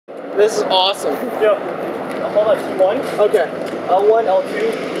This is awesome. Yo, hold on, T1. Okay. L1, L2,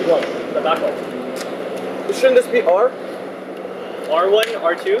 B1. The back one. Shouldn't this be R? R1,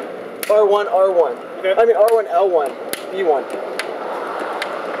 R2. R1, R1. Okay. I mean R1, L1, B1.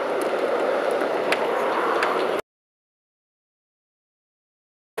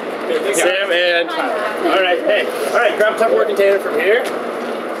 Sam and Tyler. Alright, hey. Alright, grab a Tupperware container from here.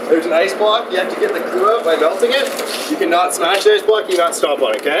 There's an ice block. You have to get the glue out by melting it. You cannot smash the ice block, you cannot stomp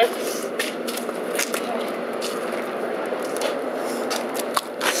on it, okay?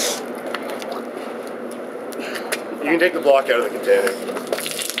 You can take the block out of the container.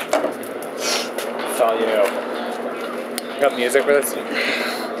 That's all you know. You got music for this?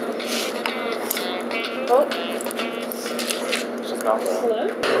 Oh. Hello?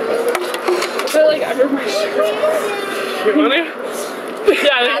 I feel like everyone's you want to?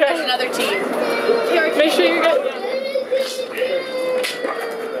 Yeah, that's another team. Make sure you get.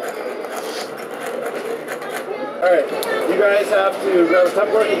 Alright, you guys have to grab a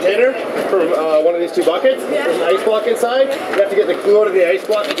Tupperware container from one of these two buckets. Yeah. There's an ice block inside. You have to get the glue out of the ice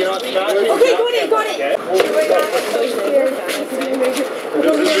block. You cannot smash it. Okay, got it. Okay.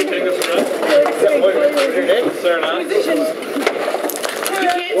 What's your name? Sarah.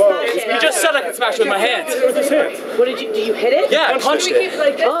 You just said I could smash it with my hands. What did you? Do you hit it? Yeah, I punched it.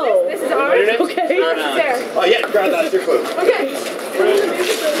 Like this, oh. This is ours. Okay. Oh yeah, grab that. That's your clue. Okay.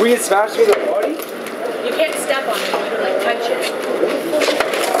 We can smash it with our body? You can't step on it. You can like touch it.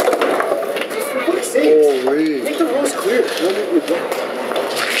 Holy. Make the rules clear.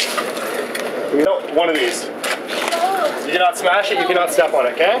 You know, one of these. You cannot smash it. You cannot step on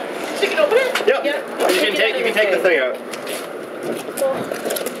it. Okay? So you can open it. Yep. You can take the thing out.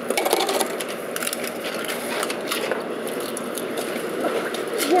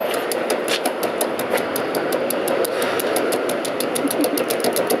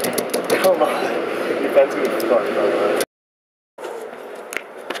 Come on. That's gonna be fun.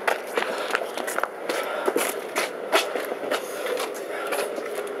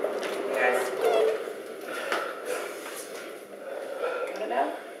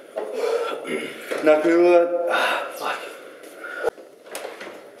 Not gonna do that. Fuck.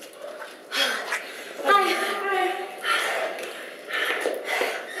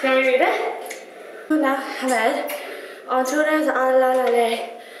 Can we read it? Now, Ahmed, Antunes Alalale,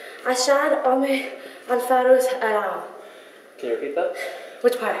 Ashad Ome Alfarus Aral. Can you repeat that?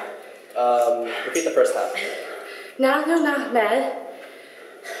 Which part? Repeat the first half. Nahnu Ahmed,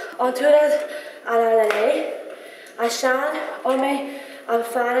 Antunes Alalale, Ashad Ome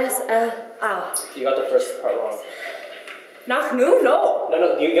Alfarus Al. You got the first part wrong. Nahnu? No.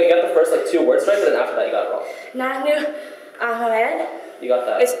 No, you got the first like 2 words right, but then after that you got it wrong. Nahnu Ahmed. You got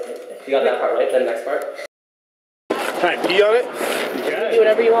that. You got that part right, then next part. Can I pee on it? Do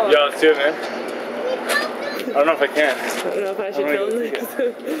whatever you want. Yeah, let's do it, man. I don't know if I can. I don't know if I should film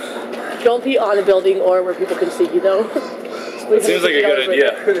this. Don't pee on a building or where people can see you though. It seems like a good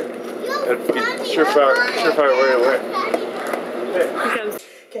idea. Surefire way away.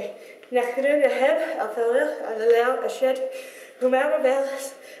 Okay. Nachdurun heb alveel alelel ashed humer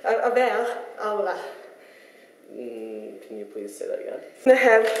avel Allah. Can you please say that again?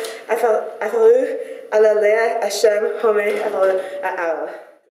 Naheb alveel alelel ashem humer avel Allah.